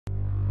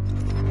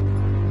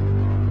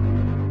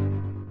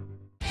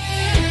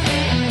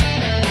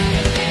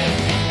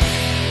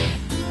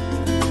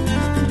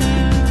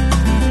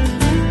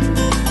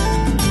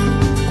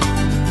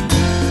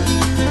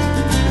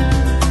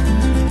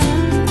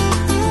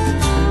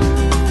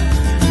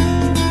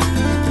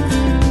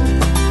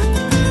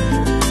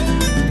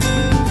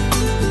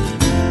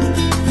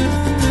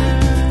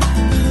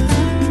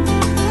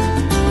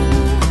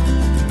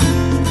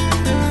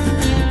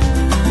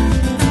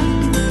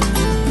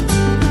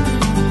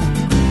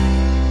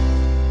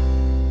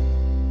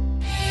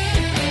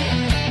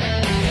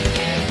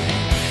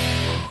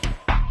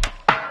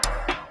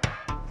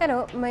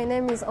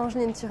name is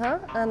Angeline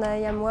Turin and I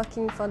am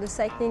working for the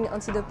Cycling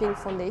Anti-Doping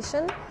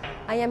Foundation.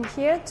 I am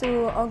here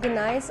to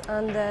organize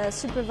and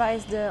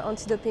supervise the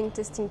anti-doping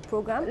testing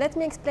program. Let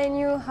me explain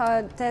you how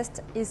a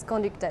test is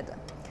conducted.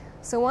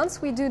 So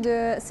once we do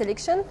the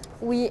selection,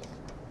 we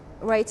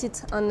write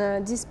it on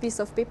this piece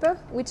of paper,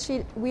 which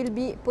will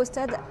be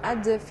posted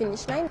at the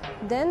finish line.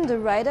 Then the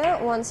rider,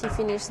 once he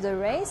finishes the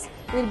race,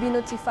 will be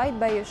notified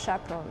by a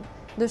chaperone.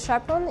 The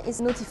chaperone is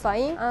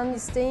notifying and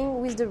is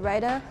staying with the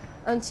rider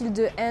until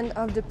the end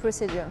of the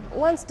procedure.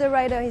 Once the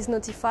rider is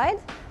notified,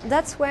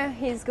 that's where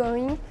he's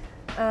going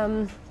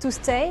to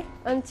stay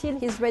until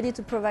he's ready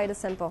to provide a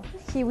sample.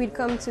 He will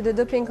come to the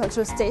doping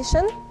control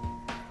station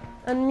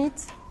and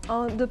meet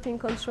our doping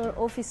control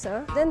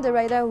officer. Then the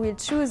rider will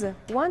choose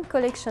one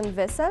collection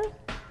vessel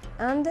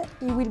and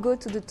he will go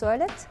to the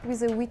toilet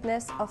with a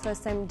witness of the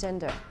same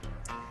gender.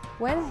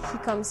 When he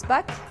comes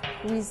back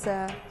with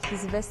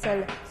his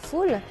vessel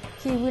full,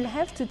 he will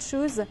have to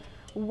choose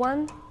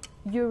one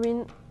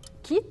urine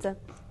kit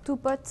to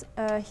put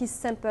his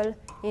sample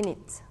in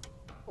it.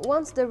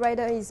 Once the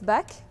rider is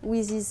back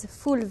with his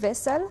full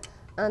vessel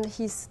and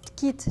his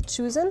kit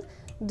chosen,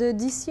 the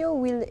DCO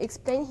will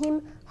explain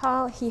him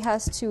how he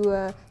has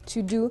to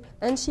do,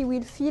 and she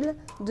will fill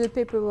the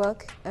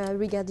paperwork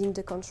regarding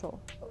the control.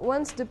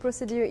 Once the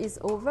procedure is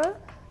over,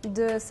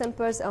 the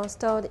samples are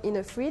stored in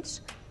a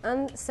fridge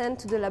and sent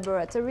to the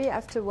laboratory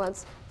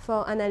afterwards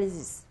for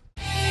analysis.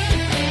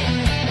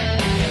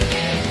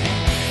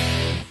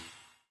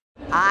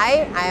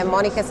 Hi, I am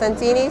Monica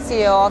Santini,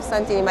 CEO of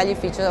Santini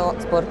Maglificio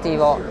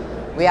Sportivo.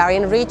 We are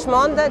in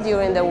Richmond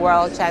during the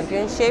World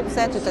Championships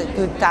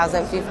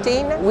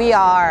 2015. We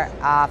are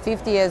a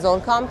 50 years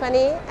old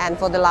company, and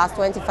for the last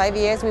 25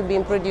 years we've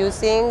been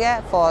producing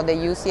for the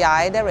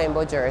UCI the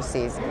rainbow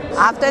jerseys.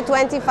 After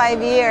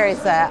 25 years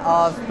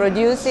of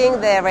producing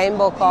the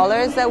rainbow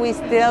colors, we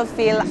still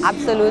feel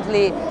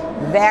absolutely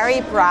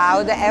very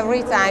proud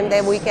every time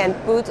that we can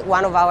put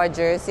one of our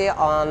jerseys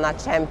on a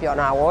champion,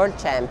 a world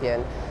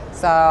champion.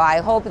 So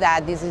I hope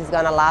that this is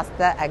going to last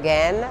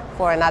again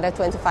for another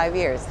 25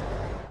 years.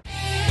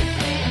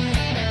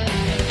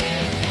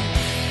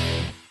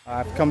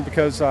 I've come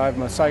because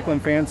I'm a cycling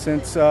fan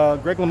since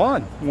Greg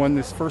LeMond won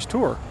this first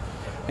tour,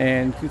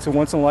 and it's a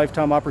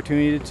once-in-a-lifetime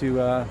opportunity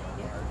to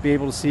be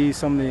able to see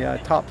some of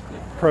the top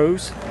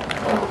pros.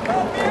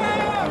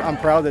 I'm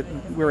proud that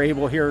we're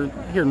able here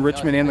in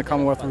Richmond and the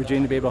Commonwealth of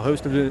Virginia to be able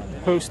to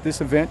host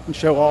this event and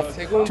show off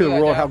to the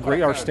world how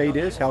great our state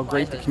is, how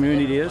great the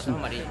community is, and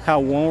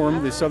how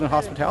warm the Southern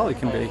hospitality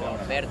can be.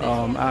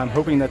 I'm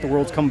hoping that the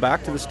world's come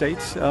back to the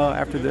States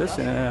after this,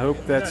 and I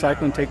hope that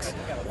cycling takes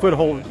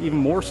foothold even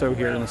more so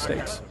here in the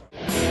States.